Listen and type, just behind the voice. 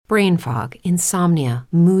brain fog, insomnia,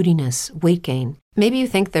 moodiness, weight gain. Maybe you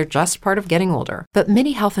think they're just part of getting older, but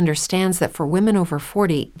MIDI Health understands that for women over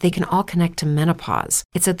 40, they can all connect to menopause.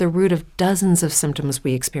 It's at the root of dozens of symptoms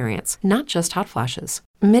we experience, not just hot flashes.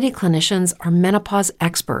 MIDI clinicians are menopause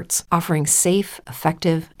experts, offering safe,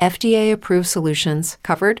 effective, FDA-approved solutions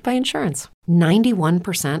covered by insurance.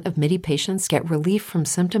 91% of MIDI patients get relief from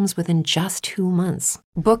symptoms within just 2 months.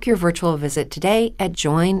 Book your virtual visit today at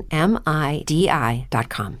joinmidi.com.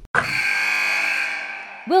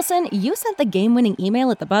 Wilson, you sent the game-winning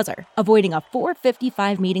email at the buzzer, avoiding a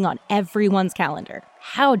 4:55 meeting on everyone's calendar.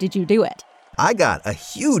 How did you do it? I got a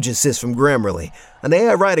huge assist from Grammarly, an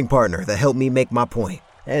AI writing partner that helped me make my point.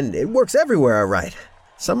 And it works everywhere I write.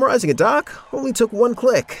 Summarizing a doc only took 1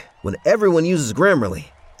 click. When everyone uses Grammarly,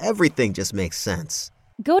 everything just makes sense.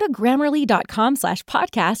 Go to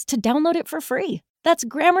Grammarly.com/podcast to download it for free. That's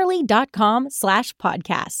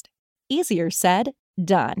Grammarly.com/podcast. Easier said,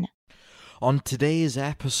 done. On today's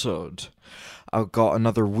episode, I've got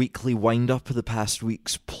another weekly wind-up of the past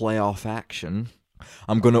week's playoff action.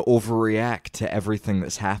 I'm going to overreact to everything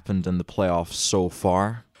that's happened in the playoffs so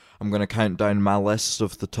far. I'm going to count down my list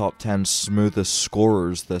of the top 10 smoothest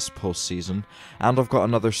scorers this postseason. And I've got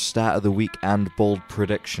another stat of the week and bold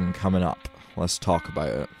prediction coming up. Let's talk about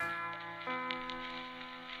it.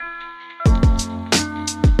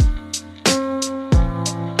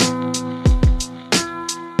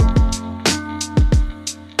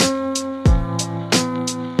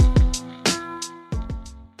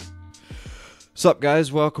 What's up,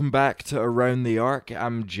 guys? Welcome back to Around the Arc.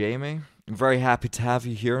 I'm Jamie. I'm very happy to have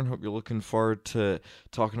you here and hope you're looking forward to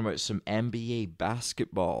talking about some NBA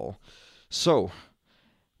basketball. So,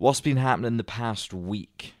 what's been happening the past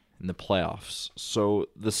week in the playoffs? So,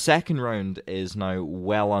 the second round is now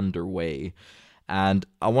well underway, and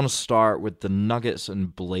I want to start with the Nuggets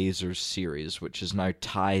and Blazers series, which is now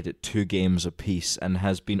tied at 2 games apiece and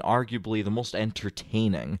has been arguably the most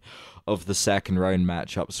entertaining of the second round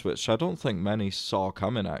matchups, which I don't think many saw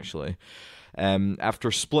coming, actually.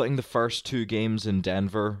 After splitting the first 2 games in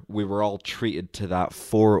Denver, we were all treated to that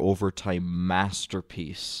 4 overtime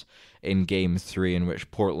masterpiece in Game 3, in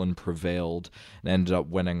which Portland prevailed and ended up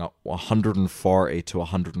winning 140 to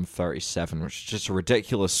 137, which is just a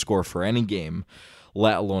ridiculous score for any game,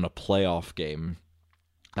 let alone a playoff game.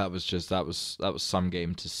 That was some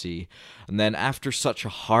game to see. And then after such a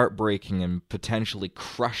heartbreaking and potentially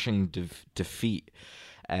crushing defeat,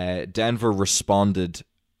 Denver responded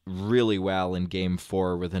really well in Game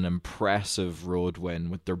 4 with an impressive road win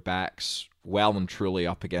with their backs well and truly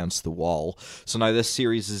up against the wall. So now this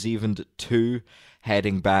series is evened at 2,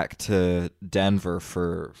 heading back to Denver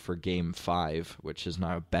for Game 5, which is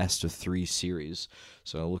now a best-of-3 series.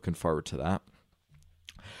 So looking forward to that.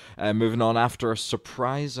 Moving on, after a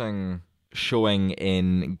surprising showing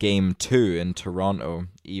in Game 2 in Toronto,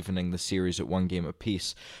 evening the series at 1 game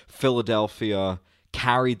apiece, Philadelphia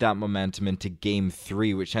carried that momentum into Game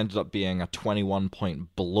 3, which ended up being a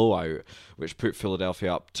 21-point blowout, which put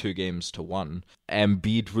Philadelphia up 2-1.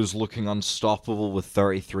 Embiid was looking unstoppable with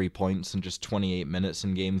 33 points in just 28 minutes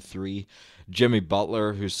in Game 3. Jimmy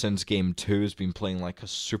Butler, who since Game 2 has been playing like a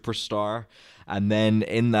superstar. And then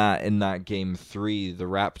in that Game 3, the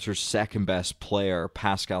Raptors' second-best player,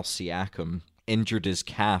 Pascal Siakam, injured his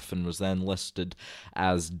calf and was then listed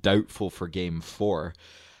as doubtful for Game 4.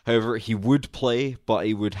 However, he would play, but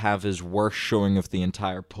he would have his worst showing of the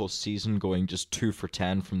entire postseason, going just 2 for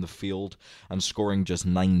 10 from the field and scoring just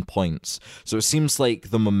 9 points. So it seems like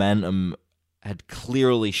the momentum had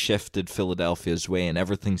clearly shifted Philadelphia's way and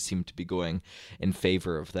everything seemed to be going in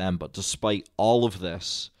favor of them. But despite all of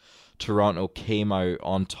this, Toronto came out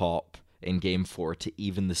on top in Game 4 to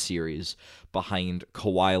even the series behind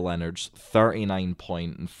Kawhi Leonard's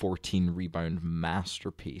 39-point and 14-rebound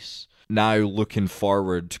masterpiece. Now, looking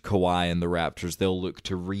forward, Kawhi and the Raptors, they'll look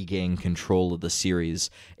to regain control of the series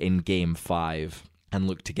in Game 5 and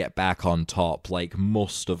look to get back on top like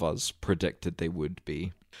most of us predicted they would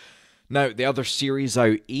be. Now, the other series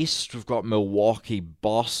out east, we've got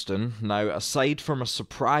Milwaukee-Boston. Now, aside from a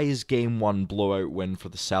surprise Game 1 blowout win for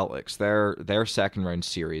the Celtics, their second-round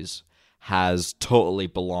series has totally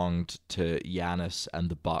belonged to Giannis and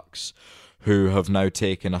the Bucks, who have now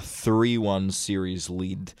taken a 3-1 series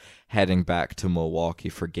lead heading back to Milwaukee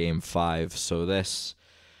for Game 5. So this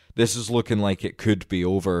is looking like it could be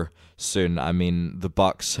over soon. I mean, the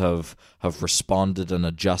Bucks have responded and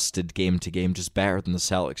adjusted game to game just better than the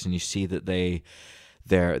Celtics, and you see that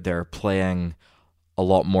they're playing a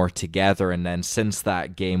lot more together. And then since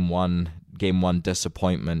that game one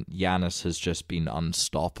disappointment, Giannis has just been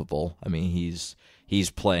unstoppable. I mean, he's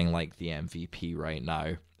playing like the MVP right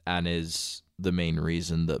now and is the main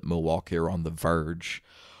reason that Milwaukee are on the verge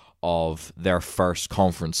of their first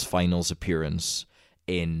conference finals appearance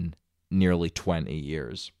in nearly 20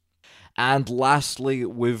 years. And lastly,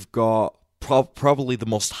 we've got probably the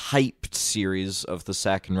most hyped series of the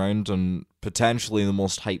second round and potentially the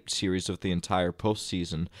most hyped series of the entire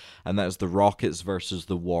postseason, and that is the Rockets versus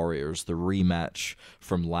the Warriors, the rematch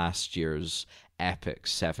from last year's epic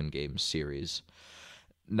 7-game series.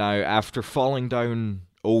 Now, after falling down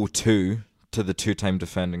 0-2 to the two-time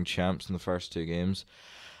defending champs in the first 2 games,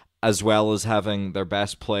 as well as having their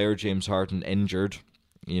best player, James Harden, injured.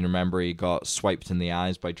 You remember he got swiped in the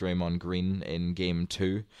eyes by Draymond Green in Game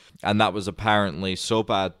 2. And that was apparently so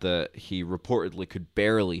bad that he reportedly could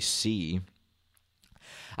barely see.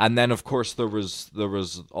 And then, of course, there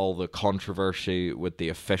was all the controversy with the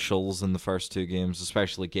officials in the first 2 games,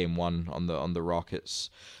 especially Game 1 on the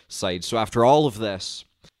Rockets side. So after all of this,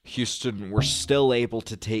 Houston were still able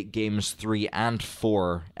to take games 3 and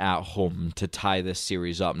 4 at home to tie this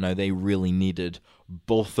series up. Now, they really needed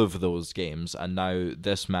both of those games, and now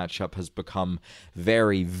this matchup has become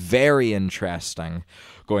very, very interesting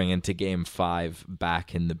going into Game 5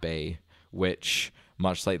 back in the Bay, which,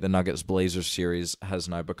 much like the Nuggets-Blazers series, has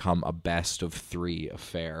now become a best-of-3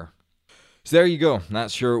 affair. So there you go.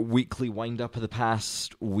 That's your weekly wind-up of the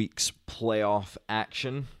past week's playoff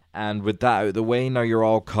action. And with that out of the way, now you're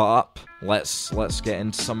all caught up, let's get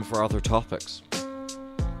into some of our other topics.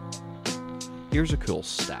 Here's a cool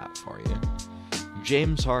stat for you.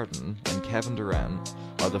 James Harden and Kevin Durant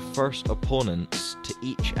are the first opponents to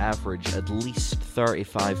each average at least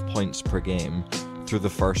 35 points per game through the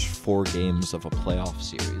first 4 games of a playoff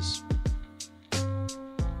series.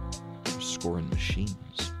 Scoring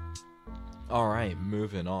machines. Alright,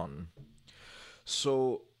 moving on.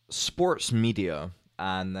 So, sports media,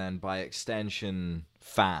 and then by extension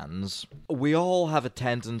fans, we all have a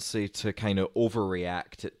tendency to kind of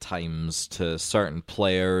overreact at times to certain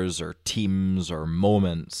players or teams or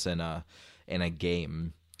moments in a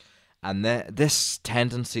game. And this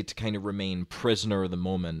tendency to kind of remain prisoner of the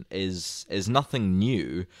moment is nothing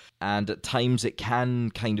new, and at times it can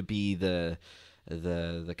kind of be the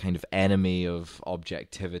kind of enemy of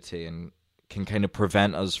objectivity and can kind of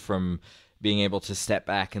prevent us from being able to step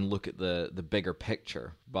back and look at the bigger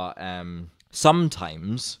picture. But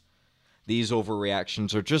sometimes these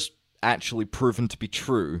overreactions are just actually proven to be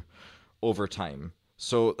true over time.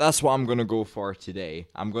 So that's what I'm going to go for today.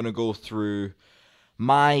 I'm going to go through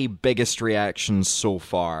my biggest reactions so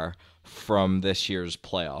far from this year's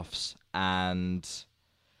playoffs. And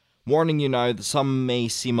warning you now that some may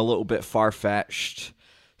seem a little bit far-fetched,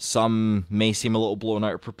 some may seem a little blown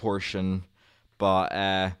out of proportion,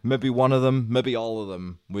 but maybe one of them, maybe all of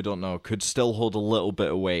them, we don't know, could still hold a little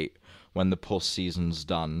bit of weight when the postseason's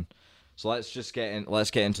done. So let's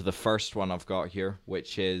get into the first one I've got here,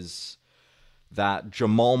 which is that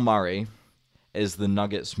Jamal Murray is the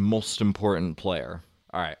Nuggets' most important player.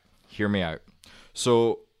 All right, hear me out.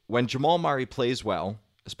 So when Jamal Murray plays well,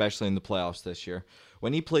 especially in the playoffs this year,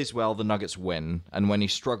 when he plays well, the Nuggets win, and when he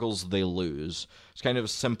struggles, they lose. It's kind of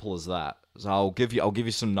as simple as that. So I'll give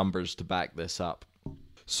you some numbers to back this up.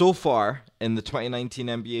 So far in the 2019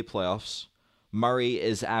 NBA playoffs, Murray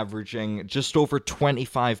is averaging just over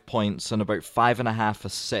 25 points and about 5.5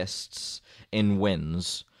 assists in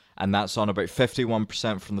wins, and that's on about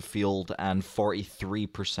 51% from the field and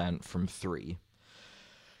 43% from 3.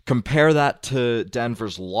 Compare that to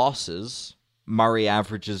Denver's losses. Murray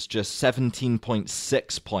averages just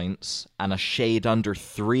 17.6 points and a shade under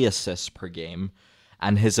 3 assists per game,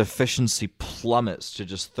 and his efficiency plummets to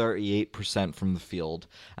just 38% from the field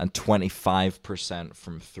and 25%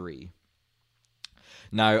 from 3.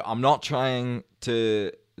 Now, I'm not trying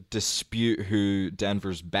to dispute who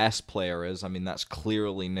Denver's best player is. I mean, that's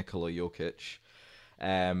clearly Nikola Jokic.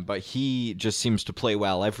 But he just seems to play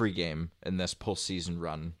well every game in this postseason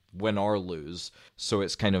run, win or lose. So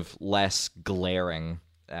it's kind of less glaring,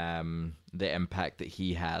 the impact that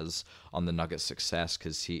he has on the Nuggets' success,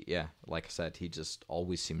 because like I said, he just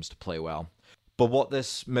always seems to play well. But what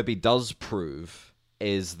this maybe does prove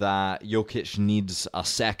is that Jokic needs a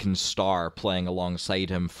second star playing alongside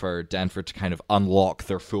him for Denver to kind of unlock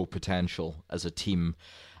their full potential as a team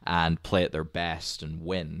and play at their best and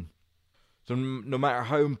win. So no matter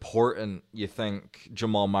how important you think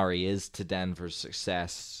Jamal Murray is to Denver's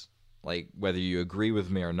success, like whether you agree with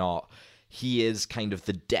me or not, he is kind of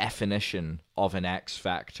the definition of an X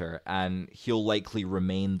factor, and he'll likely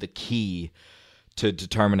remain the key to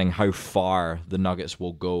determining how far the Nuggets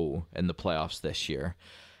will go in the playoffs this year.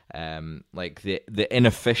 Like the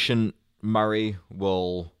inefficient Murray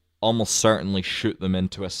will almost certainly shoot them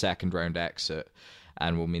into a second round exit.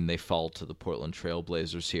 and will mean they fall to the Portland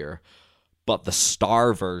Trailblazers here. But the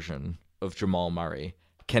star version of Jamal Murray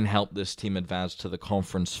can help this team advance to the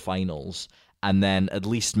conference finals and then at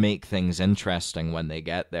least make things interesting when they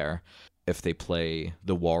get there if they play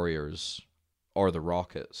the Warriors or the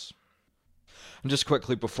Rockets. And just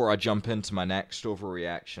quickly before I jump into my next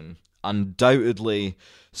overreaction, undoubtedly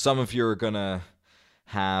some of you are going to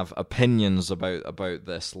have opinions about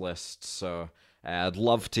this list, so I'd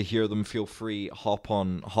love to hear them. Feel free, hop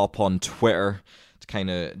on Twitter to kind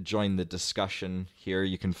of join the discussion here.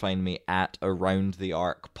 You can find me at Around the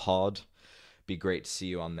Arc Pod. Be great to see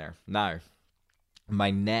you on there. Now,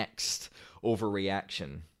 my next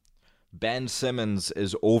overreaction. Ben Simmons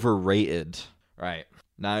is overrated. Right.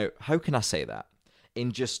 Now, how can I say that?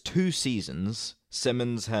 In just 2 seasons,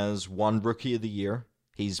 Simmons has won Rookie of the Year,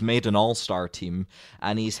 he's made an All-Star team,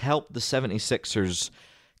 and he's helped the 76ers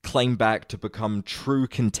climb back to become true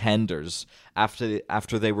contenders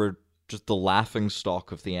after they were just the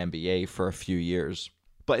laughingstock of the NBA for a few years.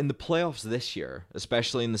 But in the playoffs this year,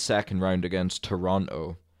 especially in the second round against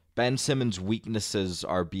Toronto, Ben Simmons' weaknesses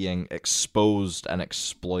are being exposed and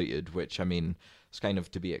exploited, which, I mean, it's kind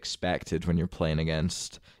of to be expected when you're playing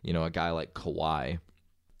against, a guy like Kawhi.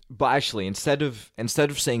 But actually, instead of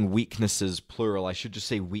saying weaknesses plural, I should just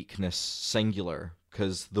say weakness singular,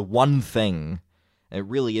 because the one thing, it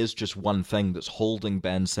really is just one thing that's holding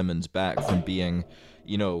Ben Simmons back from being,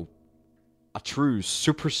 a true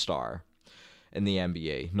superstar in the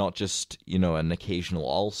NBA, not just, an occasional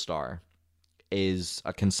all-star, is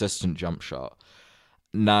a consistent jump shot.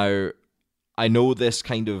 Now, I know this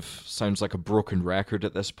kind of sounds like a broken record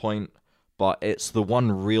at this point, but it's the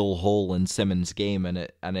one real hole in Simmons' game, and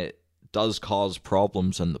it does cause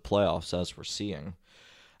problems in the playoffs, as we're seeing.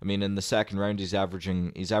 I mean, in the second round, he's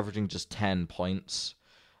averaging just 10 points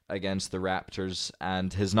against the Raptors,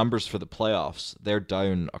 and his numbers for the playoffs, they're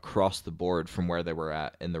down across the board from where they were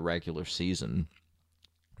at in the regular season.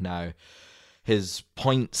 Now, his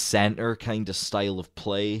point center kind of style of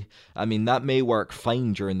play, I mean, that may work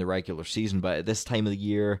fine during the regular season, but at this time of the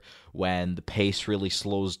year, when the pace really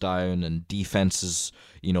slows down and defenses,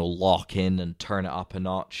 lock in and turn it up a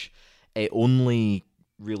notch, it only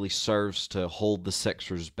really serves to hold the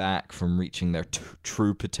Sixers back from reaching their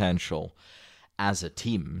true potential as a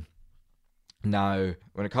team. Now,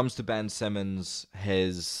 when it comes to Ben Simmons,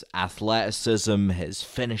 his athleticism, his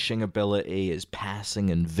finishing ability, his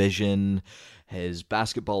passing and vision, his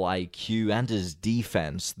basketball IQ, and his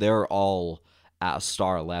defense, they're all at a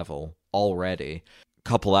star level already.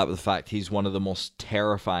 Couple that with the fact he's one of the most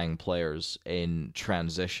terrifying players in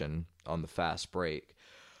transition on the fast break.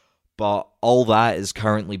 But all that is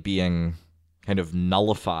currently being kind of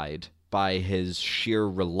nullified by his sheer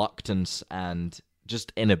reluctance and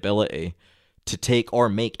just inability to take or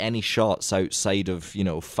make any shots outside of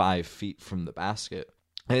 5 feet from the basket.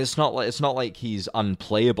 And it's not like he's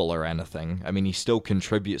unplayable or anything. I mean, he still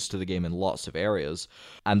contributes to the game in lots of areas,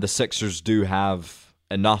 and the Sixers do have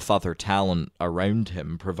enough other talent around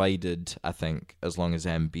him, provided, I think, as long as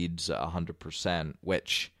Embiid's at 100%,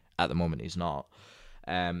 which at the moment he's not.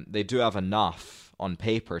 They do have enough on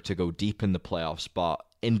paper to go deep in the playoffs, but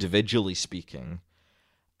individually speaking,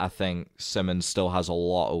 I think Simmons still has a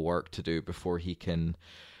lot of work to do before he can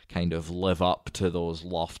kind of live up to those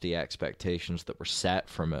lofty expectations that were set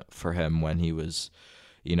for him when he was,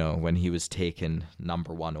 taken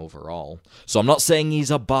number 1 overall. So I'm not saying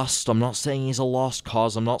he's a bust. I'm not saying he's a lost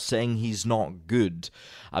cause. I'm not saying he's not good.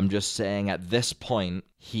 I'm just saying at this point,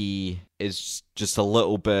 he is just a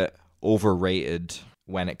little bit overrated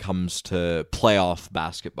when it comes to playoff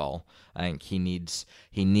basketball. I think he needs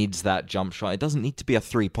that jump shot. It doesn't need to be a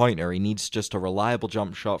 3-pointer. He needs just a reliable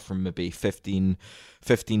jump shot from maybe 15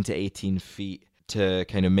 to 18 feet to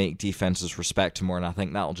kind of make defenses respect him more, and I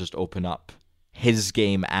think that'll just open up his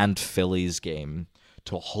game and Philly's game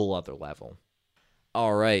to a whole other level.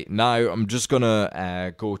 All right, now I'm just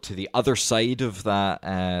gonna go to the other side of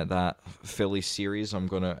that Philly series. I'm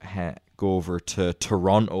gonna go over to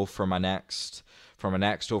Toronto for my next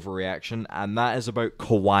overreaction, and that is about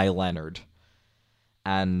Kawhi Leonard.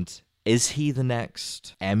 And is he the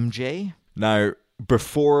next MJ? Now,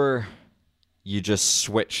 before you just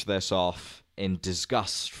switch this off in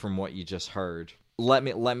disgust from what you just heard, let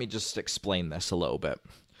me just explain this a little bit.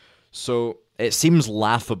 So it seems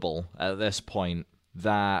laughable at this point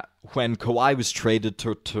that when Kawhi was traded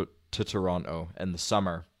to Toronto in the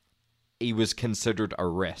summer, he was considered a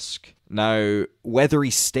risk. Now, whether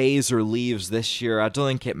he stays or leaves this year, I don't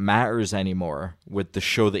think it matters anymore with the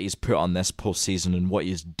show that he's put on this postseason and what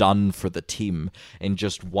he's done for the team in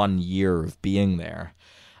just 1 year of being there.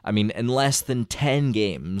 I mean, in less than 10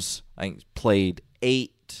 games, I think played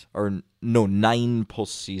 9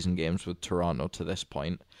 postseason games with Toronto to this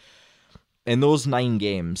point. In those 9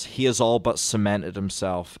 games, he has all but cemented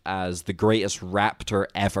himself as the greatest Raptor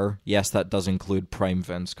ever. Yes, that does include prime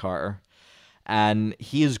Vince Carter. And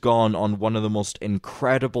he has gone on one of the most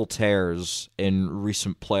incredible tears in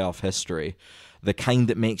recent playoff history. The kind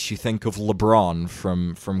that makes you think of LeBron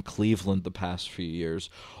from Cleveland the past few years.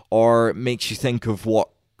 Or makes you think of what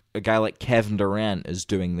a guy like Kevin Durant is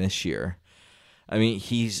doing this year. I mean,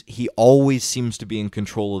 he always seems to be in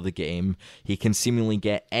control of the game. He can seemingly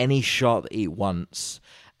get any shot that he wants,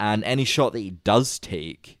 and any shot that he does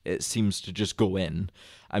take, it seems to just go in.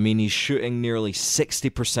 I mean, he's shooting nearly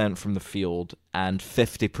 60% from the field and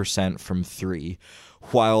 50% from 3,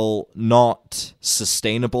 while not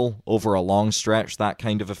sustainable over a long stretch, that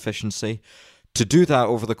kind of efficiency. To do that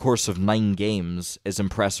over the course of 9 games is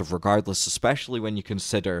impressive regardless, especially when you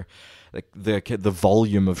consider the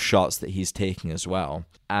volume of shots that he's taking as well.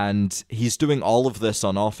 And he's doing all of this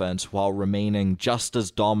on offense while remaining just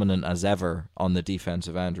as dominant as ever on the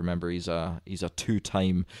defensive end. Remember, he's a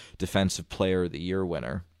 2-time Defensive Player of the Year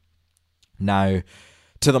winner. Now,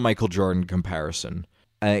 to the Michael Jordan comparison,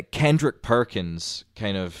 Kendrick Perkins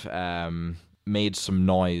kind of made some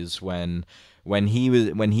noise when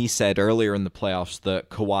he said earlier in the playoffs that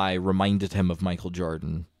Kawhi reminded him of Michael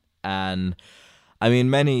Jordan. And I mean,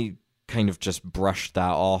 many kind of just brushed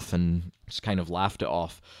that off and just kind of laughed it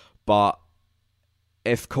off. But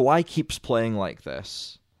if Kawhi keeps playing like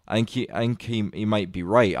this, I think he might be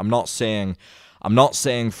right. I'm not saying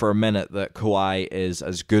for a minute that Kawhi is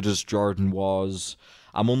as good as Jordan was.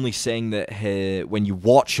 I'm only saying that when you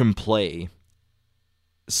watch him play,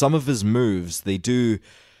 some of his moves, they do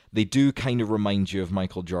kind of remind you of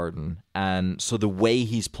Michael Jordan. And so the way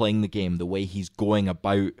he's playing the game, the way he's going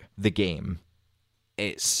about the game,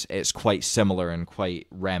 it's quite similar and quite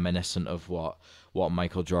reminiscent of what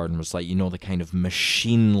Michael Jordan was like. You know, the kind of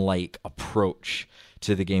machine-like approach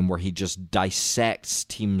to the game where he just dissects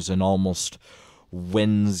teams and almost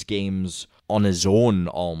wins games on his own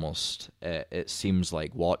almost. It seems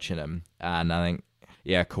like watching him. And I think,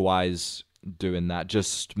 yeah, Kawhi's doing that,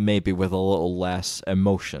 just maybe with a little less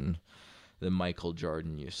emotion than Michael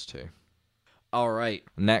Jordan used to. All right,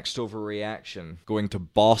 next overreaction. Going to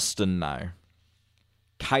Boston now.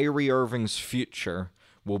 Kyrie Irving's future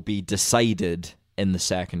will be decided in the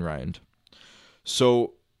second round.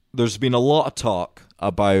 So there's been a lot of talk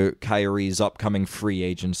about Kyrie's upcoming free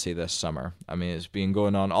agency this summer. I mean, it's been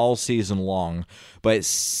going on all season long, but it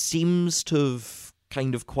seems to have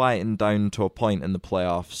kind of quietened down to a point in the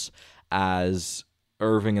playoffs as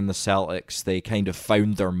Irving and the Celtics, they kind of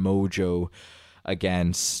found their mojo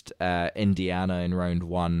against Indiana in round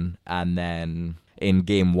 1, and then in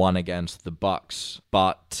game 1 against the Bucks.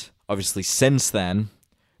 But obviously since then,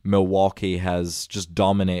 Milwaukee has just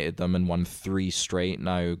dominated them and won 3 straight,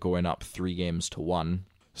 now going up 3-1.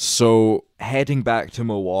 So heading back to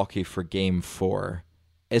Milwaukee for game 4,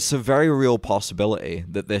 it's a very real possibility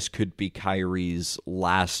that this could be Kyrie's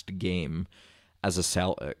last game as a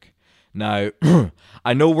Celtic. Now,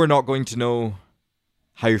 I know we're not going to know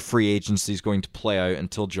how free agency is going to play out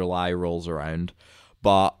until July rolls around,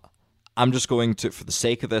 but I'm just going to, for the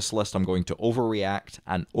sake of this list, I'm going to overreact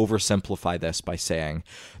and oversimplify this by saying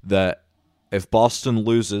that if Boston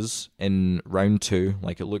loses in round 2,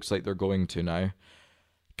 like it looks like they're going to now,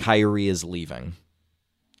 Kyrie is leaving.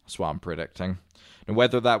 That's what I'm predicting. And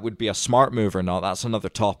whether that would be a smart move or not, that's another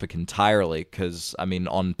topic entirely, because, I mean,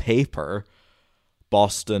 on paper,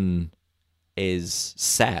 Boston is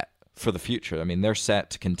set for the future. I mean, they're set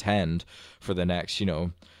to contend for the next,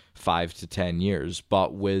 5 to 10 years.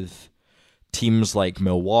 But with teams like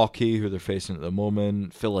Milwaukee, who they're facing at the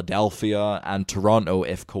moment, Philadelphia, and Toronto,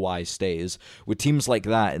 if Kawhi stays, with teams like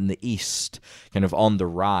that in the East kind of on the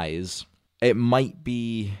rise, it might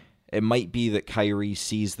be that Kyrie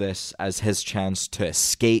sees this as his chance to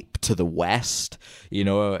escape to the West,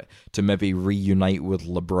 to maybe reunite with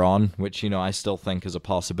LeBron, which, I still think is a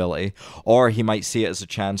possibility. Or he might see it as a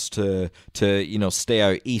chance to stay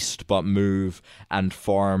out East but move and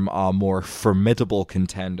form a more formidable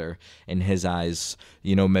contender in his eyes,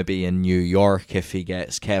 maybe in New York if he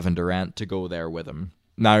gets Kevin Durant to go there with him.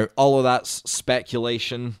 Now, all of that's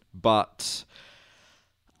speculation, but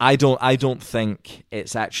I don't think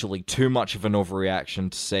it's actually too much of an overreaction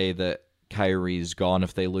to say that Kyrie's gone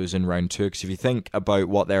if they lose in round 2, because if you think about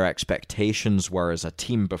what their expectations were as a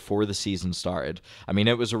team before the season started, I mean,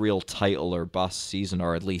 it was a real title or bust season,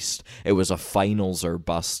 or at least it was a finals or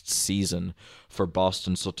bust season for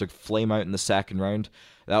Boston. So to flame out in the second round,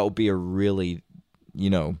 that will be a really,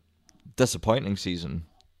 disappointing season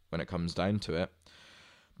when it comes down to it.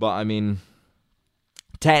 But I mean,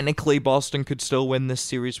 Technically, Boston could still win this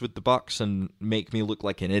series with the Bucks and make me look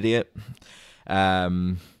like an idiot.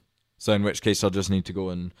 So in which case I'll just need to go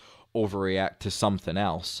and overreact to something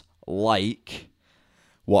else, like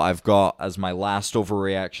what I've got as my last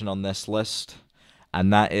overreaction on this list,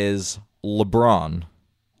 and that is LeBron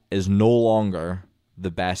is no longer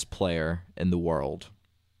the best player in the world.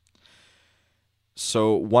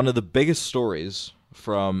 So one of the biggest stories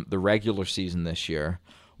from the regular season this year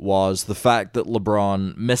was the fact that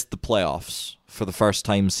LeBron missed the playoffs for the first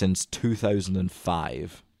time since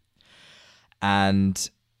 2005. And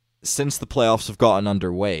since the playoffs have gotten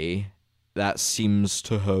underway, that seems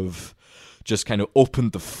to have just kind of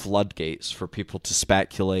opened the floodgates for people to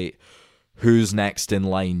speculate who's next in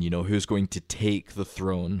line, who's going to take the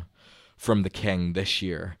throne from the king this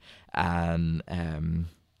year and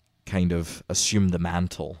kind of assume the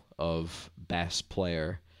mantle of best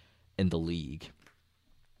player in the league.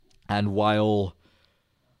 And while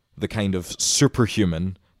the kind of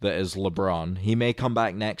superhuman that is LeBron, he may come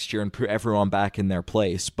back next year and put everyone back in their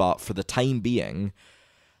place, but for the time being,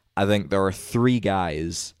 I think there are 3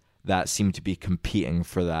 guys that seem to be competing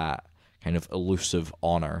for that kind of elusive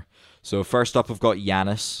honor. So first up, I've got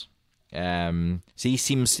Giannis. So he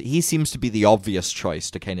seems to be the obvious choice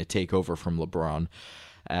to kind of take over from LeBron.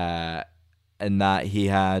 In that he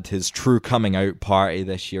had his true coming out party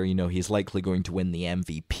this year. He's likely going to win the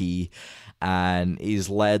MVP, and he's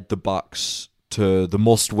led the Bucks to the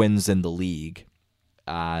most wins in the league,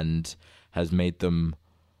 and has made them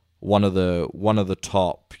one of the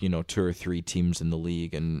top 2 or 3 teams in the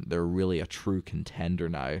league, and they're really a true contender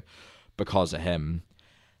now because of him.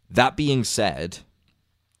 That being said,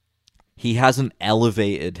 he hasn't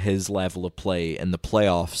elevated his level of play in the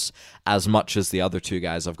playoffs as much as the other 2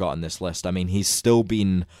 guys I've got on this list. I mean, he's still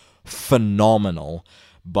been phenomenal,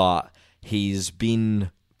 but he's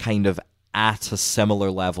been kind of at a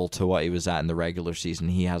similar level to what he was at in the regular season.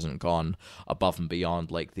 He hasn't gone above and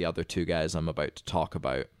beyond like the other 2 guys I'm about to talk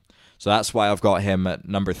about. So that's why I've got him at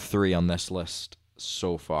number 3 on this list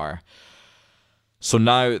so far. So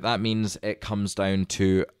now that means it comes down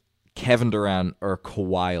to Kevin Durant or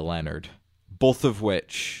Kawhi Leonard, both of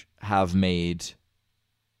which have made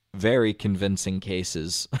very convincing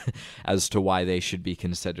cases as to why they should be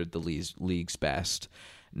considered the league's best.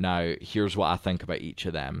 Now, here's what I think about each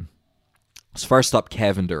of them. So first up,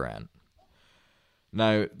 Kevin Durant.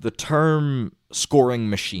 Now, the term scoring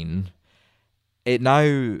machine, it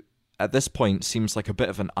now, at this point, seems like a bit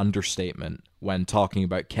of an understatement when talking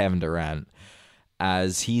about Kevin Durant,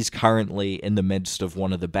 as he's currently in the midst of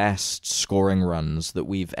one of the best scoring runs that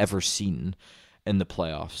we've ever seen in the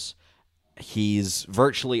playoffs. He's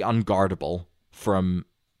virtually unguardable from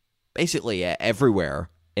basically everywhere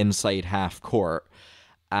inside half court,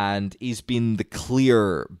 and he's been the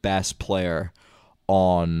clear best player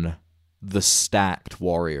on the stacked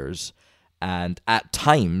Warriors. And at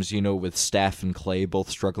times, with Steph and Clay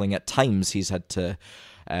both struggling, at times he's had to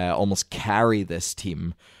almost carry this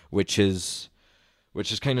team, which is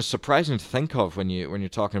kind of surprising to think of when you're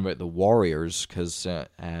talking about the Warriors, because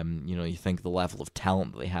you think the level of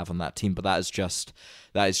talent that they have on that team, but that is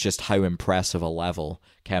just how impressive a level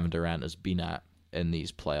Kevin Durant has been at in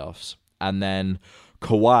these playoffs. And then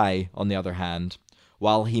Kawhi, on the other hand,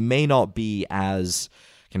 while he may not be as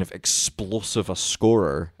kind of explosive a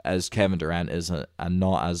scorer as Kevin Durant is, and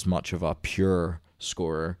not as much of a pure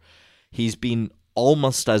scorer, he's been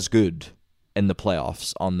almost as good in the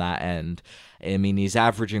playoffs on that end. I mean, he's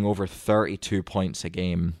averaging over 32 points a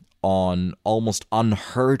game on almost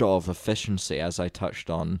unheard of efficiency, as I touched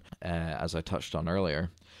on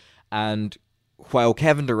earlier. And while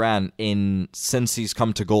Kevin Durant, since he's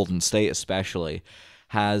come to Golden State especially,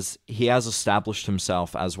 has established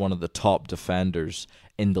himself as one of the top defenders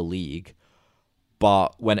in the league,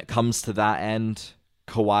 but when it comes to that end,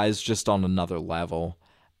 Kawhi's just on another level,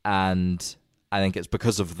 and I think it's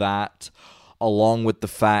because of that, along with the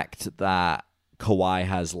fact that Kawhi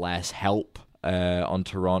has less help on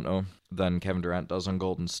Toronto than Kevin Durant does on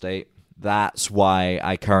Golden State. That's why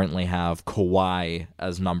I currently have Kawhi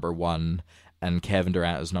as number 1 and Kevin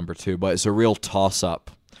Durant as number 2, but it's a real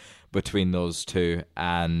toss-up between those 2,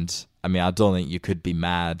 and I mean, I don't think you could be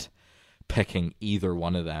mad picking either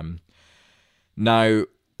one of them. Now,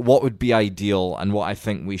 what would be ideal, and what I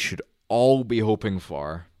think we should all be hoping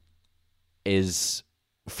for, is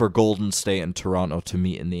for Golden State and Toronto to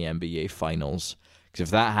meet in the NBA Finals. Because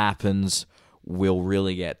if that happens, we'll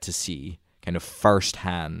really get to see kind of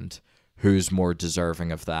firsthand who's more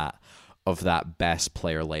deserving of that best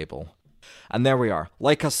player label. And there we are.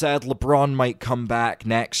 Like I said, LeBron might come back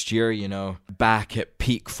next year, back at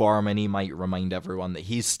peak form, and he might remind everyone that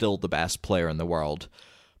he's still the best player in the world.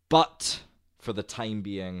 But for the time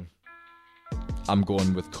being, I'm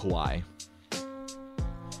going with Kawhi.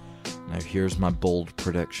 Now here's my bold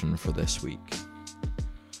prediction for this week.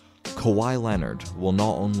 Kawhi Leonard will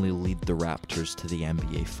not only lead the Raptors to the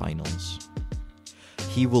NBA Finals,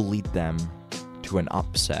 he will lead them to an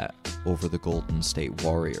upset over the Golden State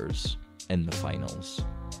Warriors in the Finals.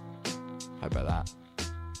 How about that?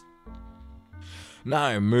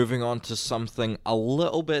 Now, moving on to something a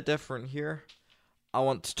little bit different here. I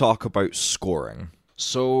want to talk about scoring.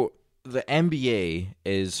 So, the NBA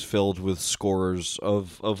is filled with scorers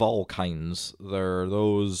of all kinds. There are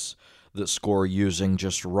those that score using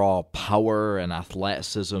just raw power and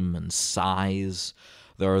athleticism and size.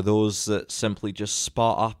 There are those that simply just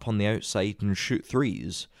spot up on the outside and shoot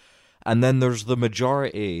threes. And then there's the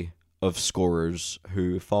majority of scorers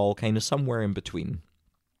who fall kind of somewhere in between.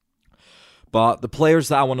 But the players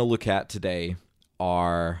that I want to look at today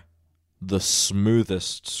are the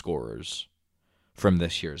smoothest scorers from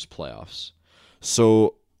this year's playoffs.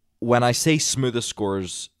 So when I say smoothest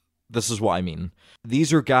scorers, this is what I mean.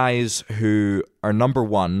 These are guys who are, number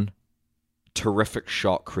one, terrific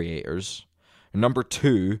shot creators. Number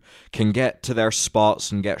two, can get to their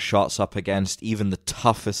spots and get shots up against even the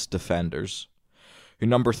toughest defenders. Who,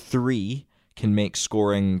 number three, can make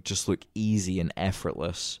scoring just look easy and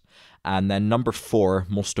effortless. And then number four,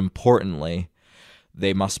 most importantly,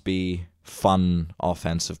 they must be fun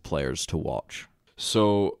offensive players to watch.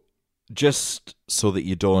 So just so that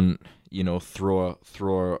you don't, throw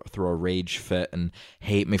a rage fit and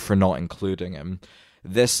hate me for not including him,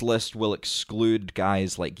 this list will exclude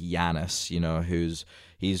guys like Giannis,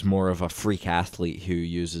 he's more of a freak athlete who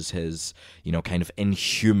uses his, kind of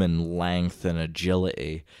inhuman length and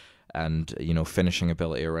agility and, finishing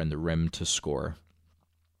ability around the rim to score.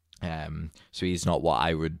 So he's not what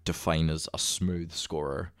I would define as a smooth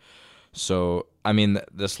scorer. So, I mean,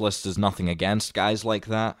 this list is nothing against guys like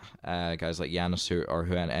that, guys like Giannis or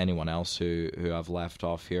anyone else who I've left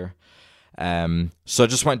off here. So I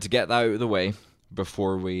just wanted to get that out of the way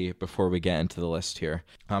before we get into the list here.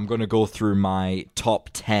 I'm going to go through my top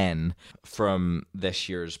 10 from this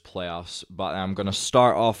year's playoffs, but I'm going to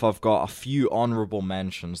start off. I've got a few honorable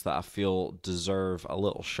mentions that I feel deserve a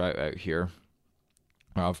little shout out here.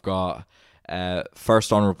 I've got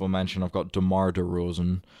first honorable mention. I've got DeMar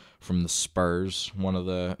DeRozan from the Spurs, one of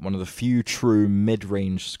the few true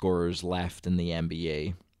mid-range scorers left in the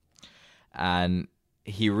NBA, and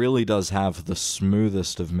he really does have the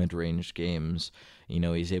smoothest of mid-range games.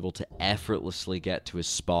 He's able to effortlessly get to his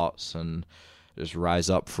spots and just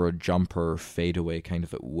rise up for a jumper, fade away kind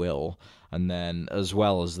of at will. And then, as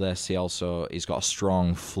well as this, he's got a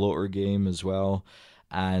strong floater game as well.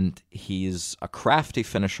 And he's a crafty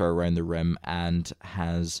finisher around the rim and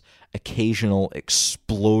has occasional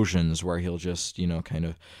explosions where he'll just, kind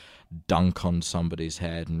of dunk on somebody's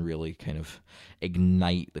head and really kind of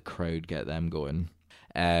ignite the crowd, get them going.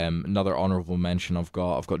 Another honorable mention I've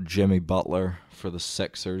got Jimmy Butler for the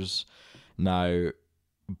Sixers. Now,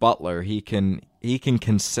 Butler, he can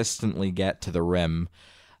consistently get to the rim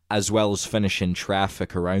as well as finish in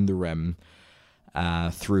traffic around the rim.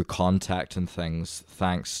 Through contact and things,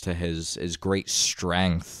 thanks to his great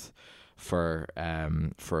strength for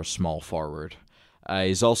a small forward.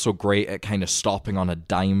 He's also great at kind of stopping on a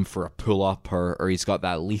dime for a pull-up, or he's got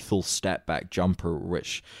that lethal step-back jumper,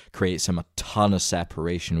 which creates him a ton of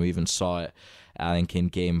separation. We even saw it, I think, in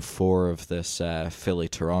Game 4 of this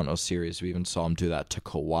Philly-Toronto series. We even saw him do that to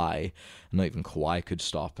Kawhi. Not even Kawhi could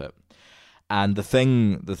stop it. And the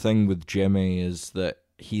thing with Jimmy is that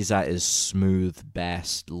he's at his smooth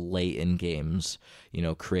best late in games,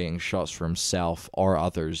 creating shots for himself or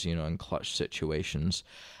others, in clutch situations.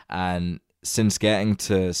 And since getting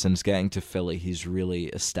to Philly, he's really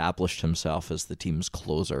established himself as the team's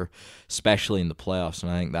closer, especially in the playoffs.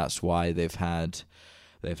 And I think that's why they've had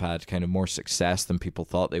kind of more success than people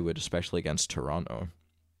thought they would, especially against Toronto.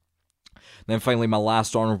 Then finally, my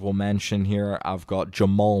last honorable mention here, I've got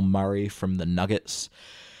Jamal Murray from the Nuggets.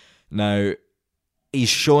 Now, he's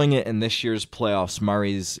showing it in this year's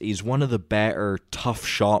playoffs. He's one of the better tough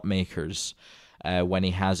shot makers when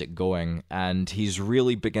he has it going, and he's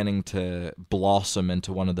really beginning to blossom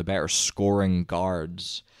into one of the better scoring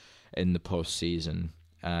guards in the postseason.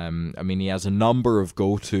 He has a number of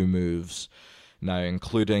go-to moves now,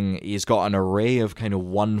 including he's got an array of kind of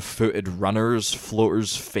one-footed runners,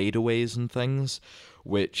 floaters, fadeaways, and things,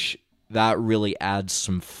 which that really adds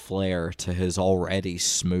some flair to his already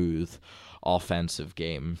smooth offensive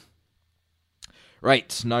game.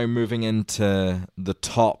 Right, now moving into the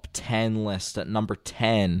top 10 list. At number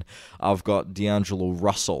 10, I've got D'Angelo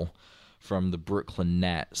Russell from the Brooklyn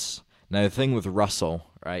Nets. Now the thing with Russell,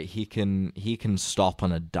 right? He can stop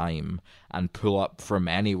on a dime and pull up from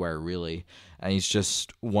anywhere really, and he's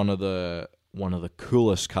just one of the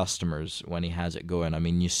coolest customers when he has it going. I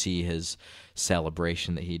mean, you see his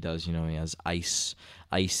celebration that he does. You know, he has ice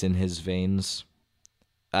in his veins.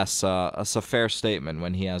 That's a fair statement.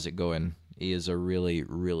 When he has it going, he is a really,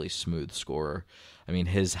 really smooth scorer. I mean,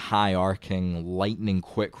 his high arcing, lightning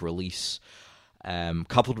quick release,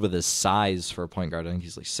 coupled with his size for a point guard, I think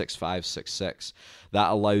he's like 6'5", 6'6", that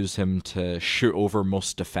allows him to shoot over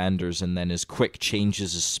most defenders, and then his quick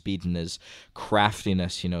changes, his speed and his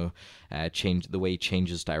craftiness, change the way he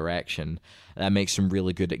changes direction. That makes him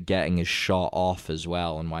really good at getting his shot off as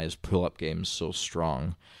well, and why his pull-up game is so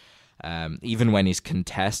strong. Even when he's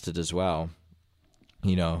contested as well,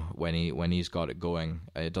 when he's got it going,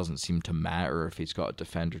 it doesn't seem to matter if he's got a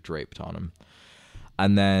defender draped on him.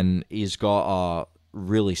 And then he's got a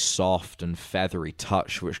really soft and feathery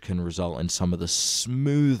touch, which can result in some of the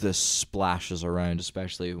smoothest splashes around,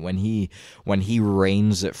 especially when he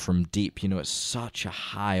rains it from deep. It's such a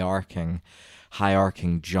high arcing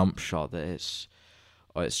jump shot that it's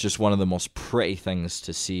just one of the most pretty things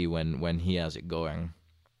to see when he has it going.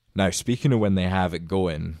 Now, speaking of when they have it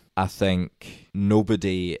going, I think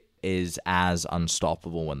nobody is as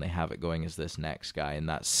unstoppable when they have it going as this next guy, and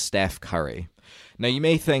that's Steph Curry. Now, you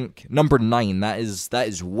may think number 9, that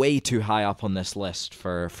is way too high up on this list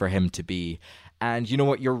for him to be. And you know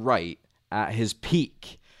what? You're right. At his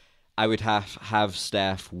peak, I would have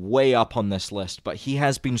Steph way up on this list, but he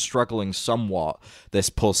has been struggling somewhat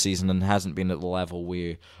this postseason and hasn't been at the level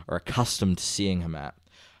we are accustomed to seeing him at.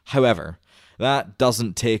 However, that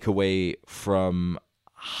doesn't take away from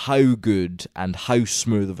how good and how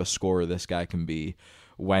smooth of a scorer this guy can be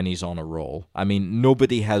when he's on a roll. I mean,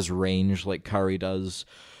 nobody has range like Curry does.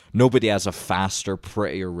 Nobody has a faster,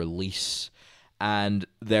 prettier release. And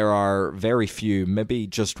there are very few, maybe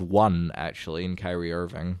just one actually, in Kyrie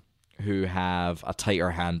Irving, who have a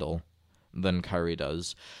tighter handle than Curry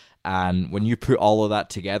does. And when you put all of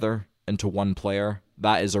that together into one player,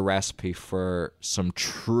 that is a recipe for some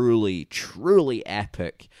truly, truly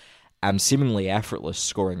epic and seemingly effortless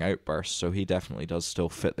scoring outbursts. So he definitely does still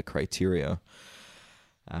fit the criteria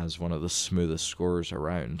as one of the smoothest scorers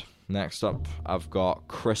around. Next up, I've got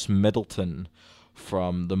Chris Middleton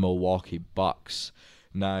from the Milwaukee Bucks.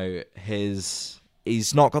 Now, he's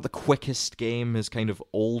not got the quickest game, his kind of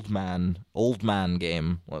old man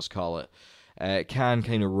game, let's call it. It can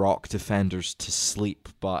kind of rock defenders to sleep,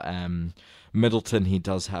 but Middleton, he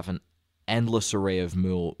does have an endless array of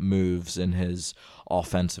moves in his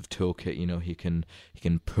offensive toolkit. He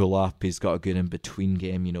can pull up. He's got a good in-between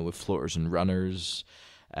game, with floaters and runners.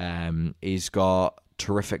 He's got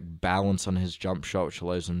terrific balance on his jump shot, which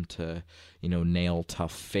allows him to, nail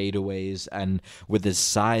tough fadeaways. And with his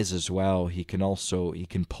size as well, he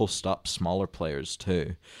can post up smaller players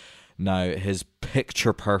too. Now, his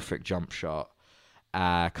picture-perfect jump shot,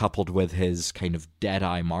 coupled with his kind of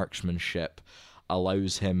dead-eye marksmanship,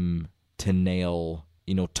 allows him to nail,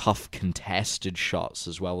 tough contested shots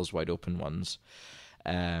as well as wide open ones.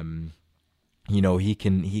 He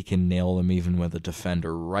can nail them even with a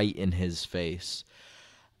defender right in his face,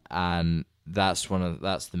 and that's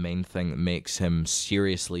the main thing that makes him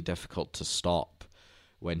seriously difficult to stop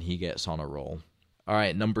when he gets on a roll. All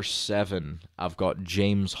right, number 7, I've got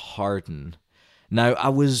James Harden. Now, I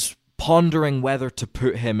was pondering whether to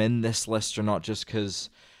put him in this list or not, just because,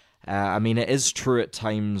 it is true at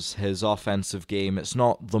times his offensive game, it's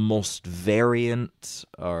not the most variant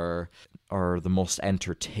or the most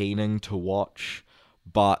entertaining to watch,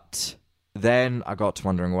 but then I got to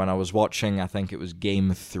wondering when I was watching, I think it was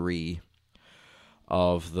Game 3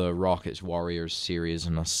 of the Rockets-Warriors series,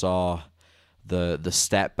 and I saw the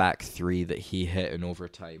step back 3 that he hit in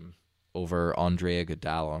overtime over Andre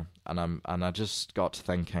Iguodala, and I just got to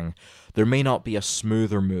thinking, there may not be a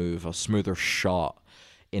smoother move, a smoother shot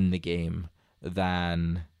in the game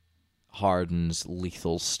than Harden's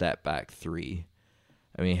lethal step back 3.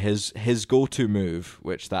 I mean, his go-to move,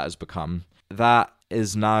 which that has become, that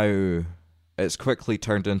is now, it's quickly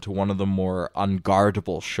turned into one of the more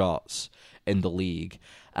unguardable shots in the league,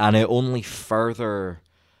 and it only further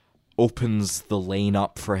opens the lane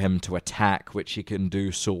up for him to attack, which he can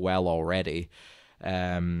do so well already.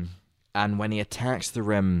 And when he attacks the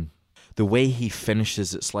rim, the way he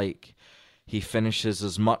finishes, it's like he finishes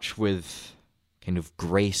as much with kind of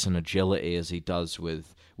grace and agility as he does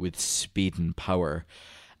with speed and power.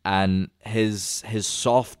 And his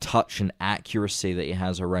soft touch and accuracy that he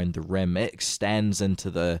has around the rim, it extends into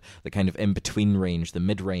the kind of in-between range, the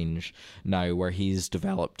mid-range now, where he's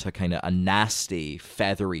developed a kind of a nasty,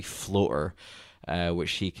 feathery floater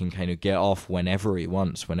which he can kind of get off whenever he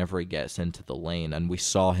wants, whenever he gets into the lane. And we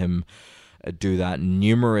saw him do that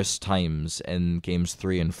numerous times in games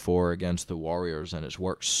 3 and 4 against the Warriors, and it's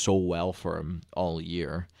worked so well for him all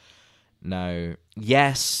year. Now,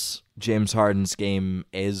 yes, James Harden's game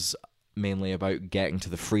is mainly about getting to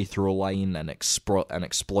the free throw line and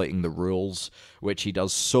exploiting the rules, which he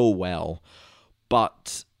does so well,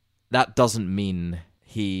 but that doesn't mean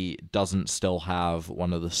he doesn't still have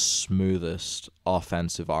one of the smoothest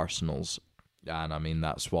offensive arsenals, and I mean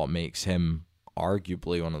that's what makes him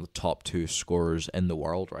arguably one of the top 2 scorers in the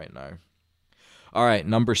world right now. All right,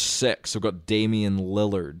 number 6, I've got Damian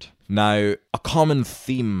Lillard. Now, a common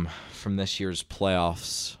theme from this year's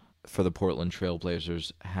playoffs for the Portland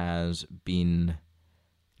Trailblazers has been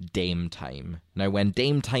Dame time. Now, when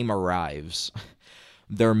Dame time arrives,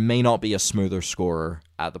 there may not be a smoother scorer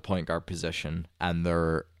at the point guard position, and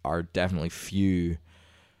there are definitely few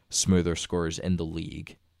smoother scorers in the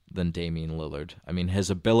league than Damian Lillard. I mean, his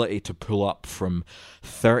ability to pull up from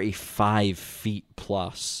 35 feet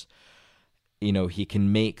plus, he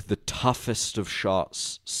can make the toughest of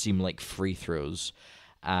shots seem like free throws.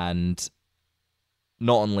 And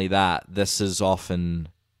not only that, this is often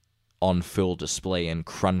on full display in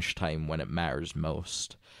crunch time when it matters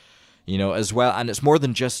most. As well, and it's more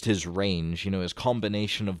than just his range, his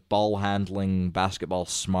combination of ball handling, basketball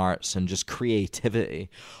smarts, and just creativity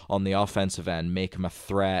on the offensive end make him a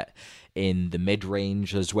threat in the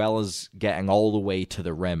mid-range, as well as getting all the way to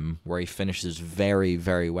the rim, where he finishes very,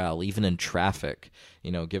 very well, even in traffic,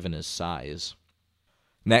 given his size.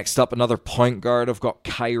 Next up, another point guard, I've got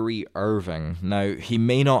Kyrie Irving. Now, he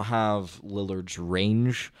may not have Lillard's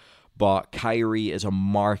range, but Kyrie is a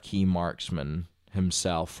marquee marksman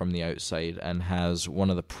himself from the outside and has one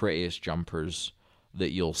of the prettiest jumpers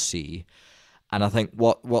that you'll see. And I think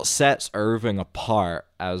what sets Irving apart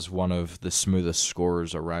as one of the smoothest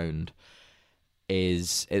scorers around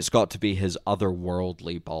is it's got to be his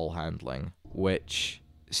otherworldly ball handling, which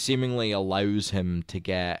seemingly allows him to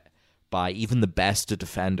get by even the best of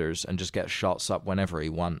defenders and just get shots up whenever he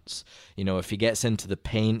wants. If he gets into the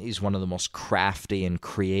paint, he's one of the most crafty and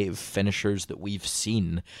creative finishers that we've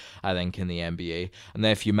seen, I think, in the NBA. And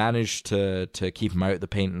then if you manage to keep him out of the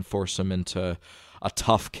paint and force him into a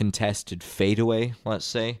tough contested fadeaway, let's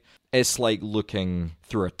say, it's like looking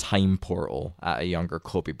through a time portal at a younger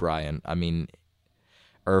Kobe Bryant. I mean,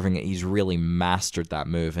 Irving, he's really mastered that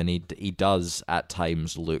move, and he does at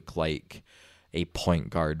times look like a point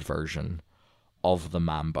guard version of the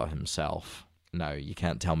Mamba himself. Now, you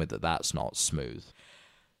can't tell me that that's not smooth.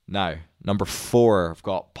 Now, number 4, I've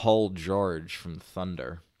got Paul George from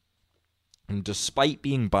Thunder. And despite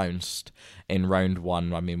being bounced in round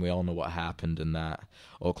 1, I mean, we all know what happened in that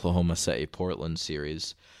Oklahoma City-Portland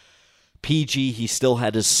series, PG, he still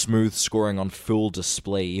had his smooth scoring on full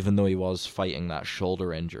display, even though he was fighting that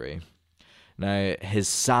shoulder injury. Now, his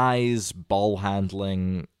size, ball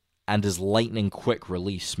handling, and his lightning quick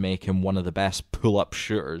release make him one of the best pull-up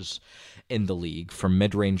shooters in the league from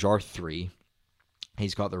mid-range or 3.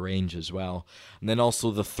 He's got the range as well. And then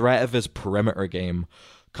also the threat of his perimeter game,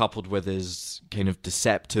 coupled with his kind of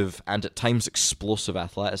deceptive and at times explosive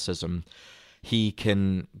athleticism, he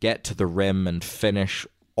can get to the rim and finish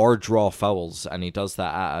or draw fouls, and he does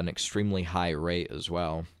that at an extremely high rate as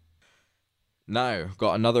well. Now,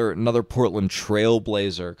 got another Portland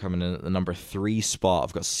Trailblazer coming in at the number 3 spot.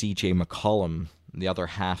 I've got CJ McCollum, the other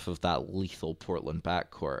half of that lethal Portland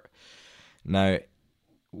backcourt. Now,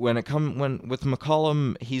 with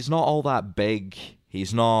McCollum, he's not all that big.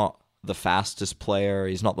 He's not the fastest player.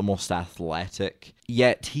 He's not the most athletic.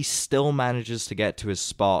 Yet, he still manages to get to his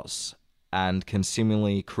spots and can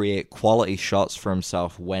seemingly create quality shots for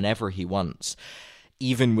himself whenever he wants,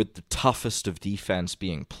 even with the toughest of defense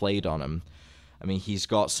being played on him. I mean, he's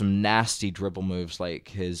got some nasty dribble moves like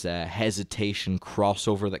his hesitation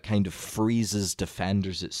crossover that kind of freezes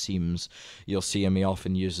defenders, it seems. You'll see him, he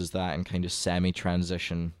often uses that in kind of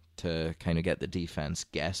semi-transition to kind of get the defense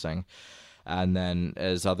guessing. And then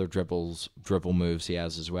his other dribble moves he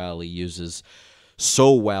has as well, he uses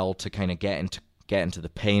so well to kind of get into the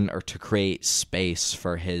paint or to create space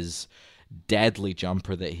for his deadly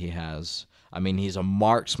jumper that he has. I mean, he's a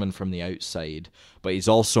marksman from the outside, but he's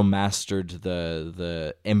also mastered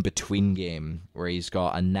the in-between game where he's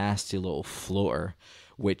got a nasty little floater,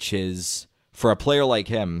 which is, for a player like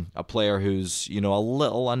him, a player who's, a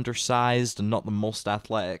little undersized and not the most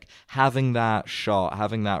athletic, having that shot,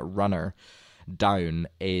 having that runner down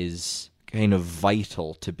is kind of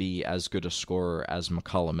vital to be as good a scorer as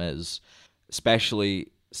McCollum is,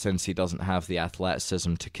 especially since he doesn't have the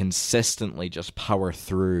athleticism to consistently just power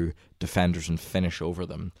through defenders and finish over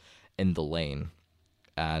them in the lane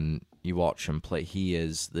and you watch him play, he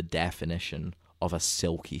is the definition of a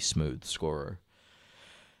silky smooth scorer.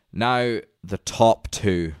 Now, the top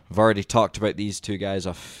two. I've already talked about these two guys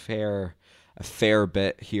a fair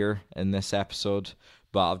bit here in this episode,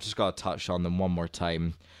 but I've just got to touch on them one more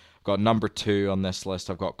time. I've got number 2 on this list.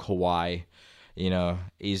 I've got Kawhi. You know,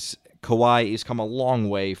 he's come a long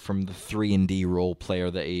way from the 3-and-D role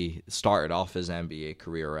player that he started off his NBA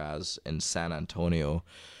career as in San Antonio,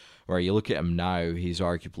 where you look at him now, he's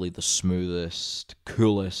arguably the smoothest,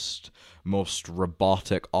 coolest, most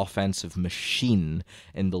robotic offensive machine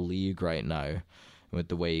in the league right now with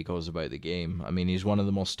the way he goes about the game. I mean, he's one of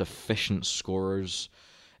the most efficient scorers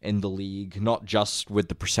in the league, not just with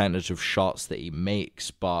the percentage of shots that he makes,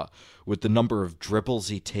 but with the number of dribbles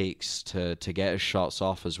he takes to get his shots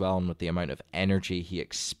off as well, and with the amount of energy he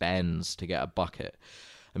expends to get a bucket.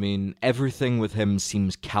 I mean, everything with him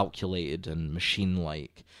seems calculated and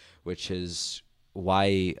machine-like, which is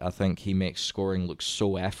why I think he makes scoring look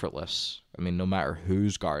so effortless. I mean, no matter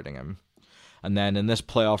who's guarding him. And then in this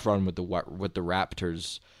playoff run with the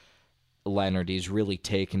Raptors, Leonard, he's really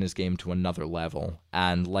taken his game to another level,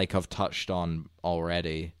 and like I've touched on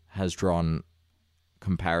already, has drawn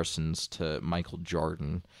comparisons to Michael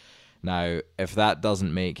Jordan. Now, if that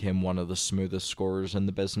doesn't make him one of the smoothest scorers in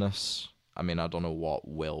the business, I mean, I don't know what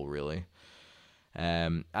will, really.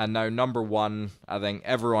 And now, number 1, I think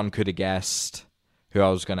everyone could have guessed who I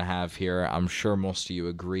was going to have here. I'm sure most of you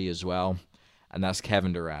agree as well, and that's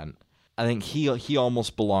Kevin Durant. I think he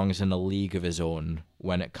almost belongs in a league of his own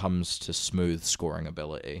when it comes to smooth scoring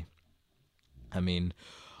ability. I mean,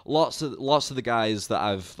 lots of the guys that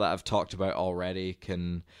I've talked about already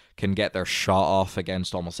can get their shot off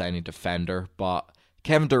against almost any defender, but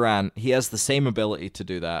Kevin Durant, he has the same ability to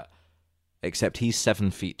do that, except he's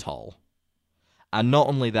 7 feet tall. And not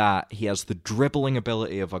only that, he has the dribbling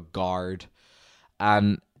ability of a guard,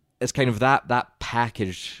 and it's kind of that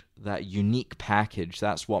package, that unique package,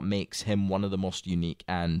 that's what makes him one of the most unique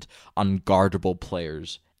and unguardable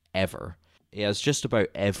players ever. He has just about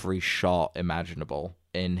every shot imaginable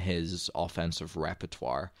in his offensive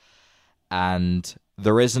repertoire, and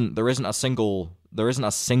there isn't a single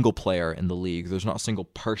player in the league, there's not a single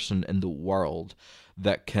person in the world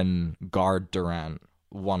that can guard Durant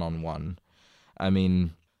one-on-one. I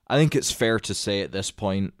mean, I think it's fair to say at this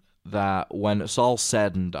point that when it's all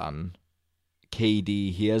said and done,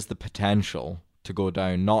 KD, he has the potential to go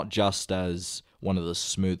down not just as one of the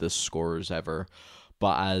smoothest scorers ever,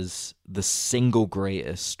 but as the single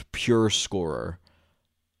greatest pure scorer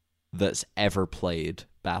that's ever played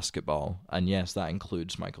basketball. And yes, that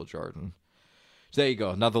includes Michael Jordan. So there you go,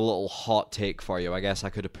 another little hot take for you. I guess I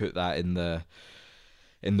could have put that in the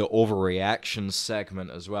overreaction segment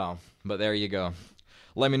as well. But there you go.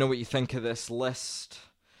 Let me know what you think of this list.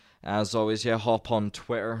 As always, yeah, hop on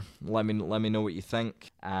Twitter. Let me know what you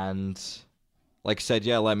think. And like I said,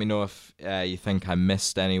 yeah, let me know if you think I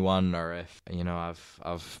missed anyone, or if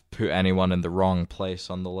I've put anyone in the wrong place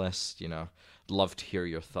on the list. I'd love to hear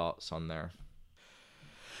your thoughts on there.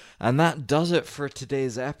 And that does it for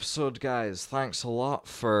today's episode, guys. Thanks a lot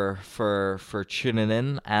for tuning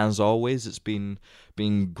in. As always, it's been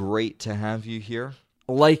great to have you here.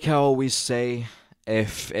 Like I always say,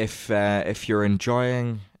 if you're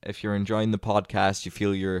enjoying the podcast, you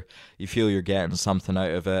feel you're getting something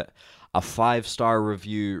out of it, a 5-star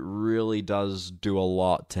review really does do a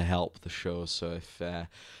lot to help the show. So if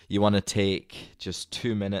you want to take just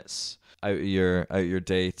 2 minutes out of your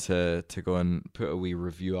day to go and put a wee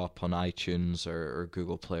review up on iTunes or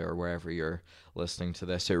Google Play or wherever you're listening to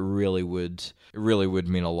this, it really would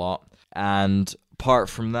mean a lot. And apart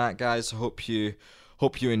from that, guys, I hope you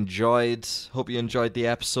enjoyed the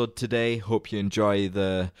episode today. Hope you enjoy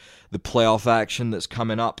the playoff action that's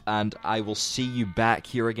coming up, and I will see you back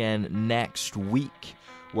here again next week,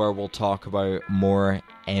 where we'll talk about more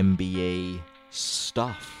NBA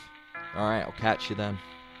stuff. All right, I'll catch you then.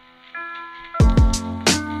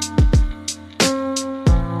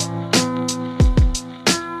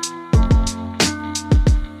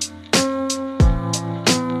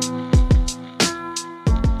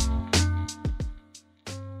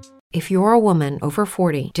 If you're a woman over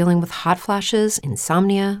 40 dealing with hot flashes,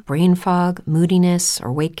 insomnia, brain fog, moodiness,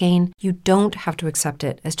 or weight gain, you don't have to accept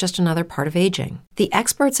it as just another part of aging. The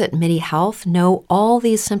experts at MIDI Health know all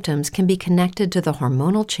these symptoms can be connected to the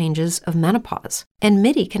hormonal changes of menopause. And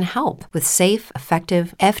MIDI can help with safe,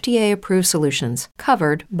 effective, FDA-approved solutions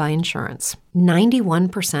covered by insurance.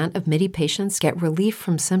 91% of MIDI patients get relief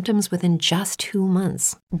from symptoms within just 2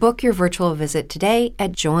 months. Book your virtual visit today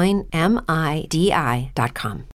at joinmidi.com.